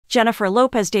Jennifer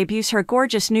Lopez debuts her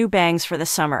gorgeous new bangs for the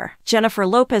summer. Jennifer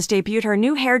Lopez debuted her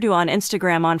new hairdo on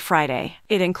Instagram on Friday.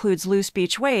 It includes loose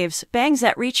beach waves, bangs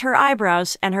that reach her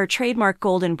eyebrows, and her trademark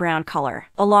golden brown color.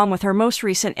 Along with her most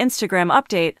recent Instagram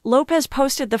update, Lopez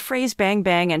posted the phrase "bang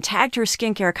bang" and tagged her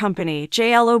skincare company,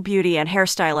 J.Lo beauty and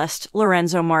hairstylist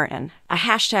Lorenzo Martin. A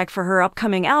hashtag for her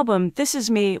upcoming album, This Is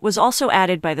Me, was also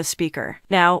added by the speaker.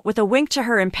 Now, with a wink to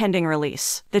her impending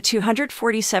release, the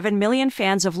 247 million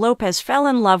fans of Lopez fell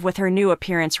in love with her new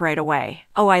appearance right away.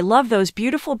 "Oh, I love those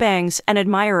beautiful bangs," an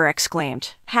admirer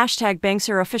exclaimed.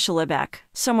 #BangsAreOfficialIbec.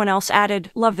 Someone else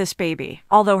added, "Love this baby."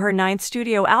 Although her ninth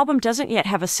studio album doesn't yet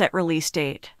have a set release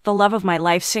date, the Love of My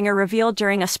Life singer revealed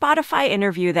during a Spotify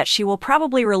interview that she will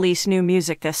probably release new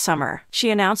music this summer. She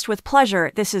announced with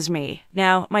pleasure, "This Is Me.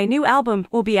 Now, my new album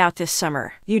will be out this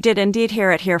summer. You did indeed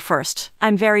hear it here first.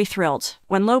 I'm very thrilled."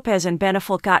 When Lopez and Ben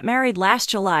Affleck got married last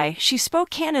July, she spoke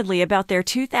candidly about their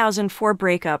 2004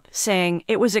 breakup, saying,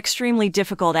 "It was extremely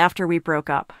difficult after we broke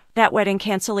up. That wedding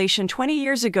cancellation 20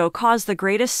 years ago caused the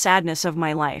greatest sadness of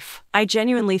my life. I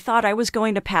genuinely thought I was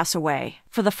going to pass away.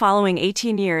 For the following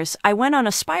 18 years, I went on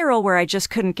a spiral where I just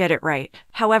couldn't get it right."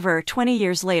 However, 20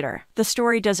 years later, the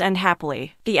story does end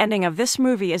happily. The ending of this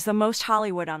movie is the most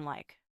Hollywood unlike.